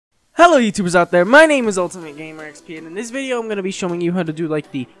Hello YouTubers out there, my name is Ultimate Gamer XP, and in this video I'm going to be showing you how to do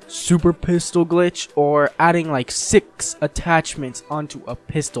like the super pistol glitch or adding like 6 attachments onto a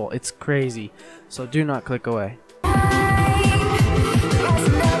pistol. It's crazy, so do not click away.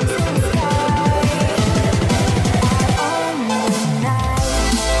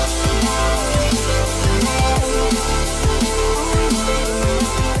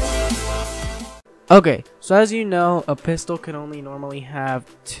 Okay, so as you know, a pistol can only normally have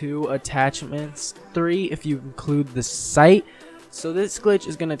 2 attachments, 3 if you include the sight. So this glitch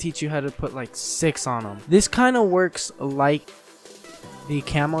is going to teach you how to put like 6 on them. This kind of works like the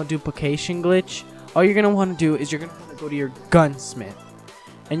camo duplication glitch. All you're going to want to do is you're going to want to go to your gunsmith.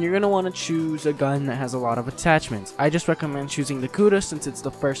 And you're going to want to choose a gun that has a lot of attachments. I just recommend choosing the Kuda since it's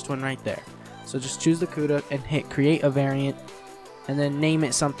the first one right there. So just choose the Kuda and hit create a variant and then name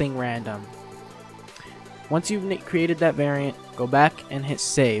it something random. Once you've created that variant, go back and hit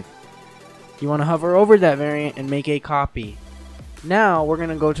save. You want to hover over that variant and make a copy. Now we're going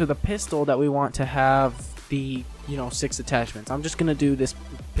to go to the pistol that we want to have the 6 attachments. I'm just going to do this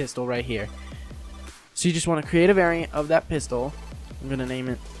pistol right here. So you just want to create a variant of that pistol. I'm going to name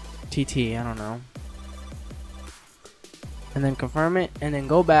it TT, I don't know. And then confirm it and then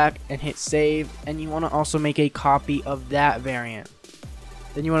go back and hit save, and you want to also make a copy of that variant.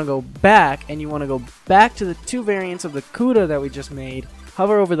 Then you want to go back and you want to go back to the 2 variants of the Kuda that we just made.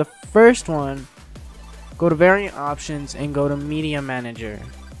 Hover over the first one, go to variant options and go to media manager.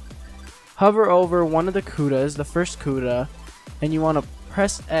 Hover over one of the Kudas, the first Kuda, and you want to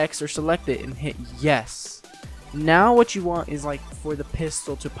press X or select it and hit yes. Now what you want is like for the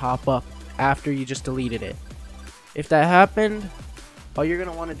pistol to pop up after you just deleted it. If that happened, all you're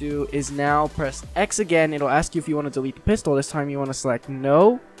going to want to do is now press X again. It'll ask you if you want to delete the pistol. This time you want to select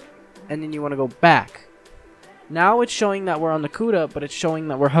no, and then you want to go back. Now it's showing that we're on the Kuda, but it's showing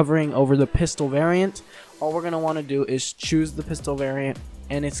that we're hovering over the pistol variant. All we're going to want to do is choose the pistol variant,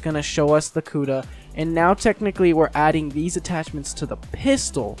 and it's going to show us the Kuda. And now technically we're adding these attachments to the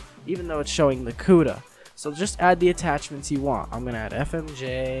pistol, even though it's showing the Kuda. So just add the attachments you want. I'm going to add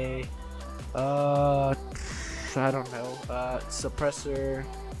FMJ, I don't know, suppressor,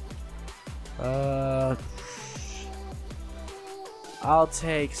 I'll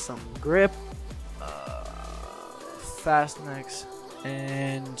take some grip, fast necks,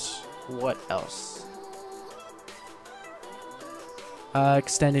 and what else?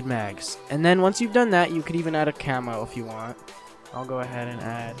 Extended mags. And then once you've done that, you could even add a camo if you want. I'll go ahead and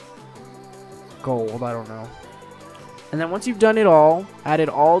add gold, I don't know. And then once you've done it all, added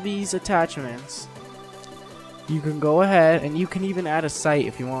all these attachments, you can go ahead and you can even add a sight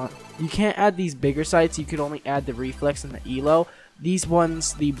if you want. You can't add these bigger sights, you could only add the reflex and the elo. These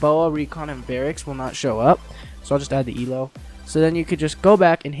ones, the boa, recon, and barracks will not show up, so I'll just add the elo. So then you could just go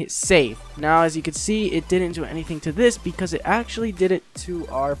back and hit save. Now as you can see, it didn't do anything to this because it actually did it to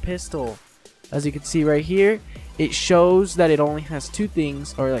our pistol. As you can see right here, it shows that it only has 2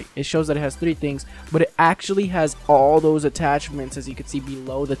 things, or like it shows that it has 3 things, but it actually has all those attachments. As you can see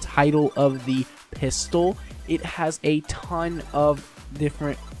below the title of the pistol, it has a ton of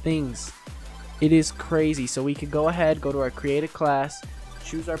different things. It is crazy. So we could go ahead, go to our created class,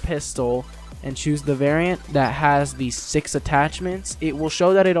 choose our pistol, and choose the variant that has these 6 attachments. It will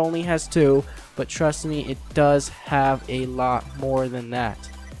show that it only has 2, but trust me, it does have a lot more than that.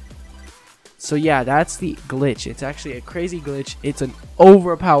 So yeah, that's the glitch. It's actually a crazy glitch. It's an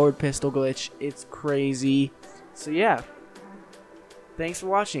overpowered pistol glitch. It's crazy. So yeah, thanks for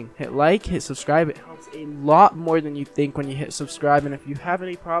watching. Hit like, hit subscribe. It helps a lot more than you think when you hit subscribe. And if you have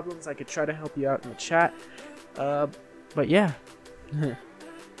any problems, I could try to help you out in the chat. But yeah,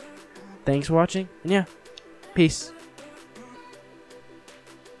 thanks for watching. And yeah, peace.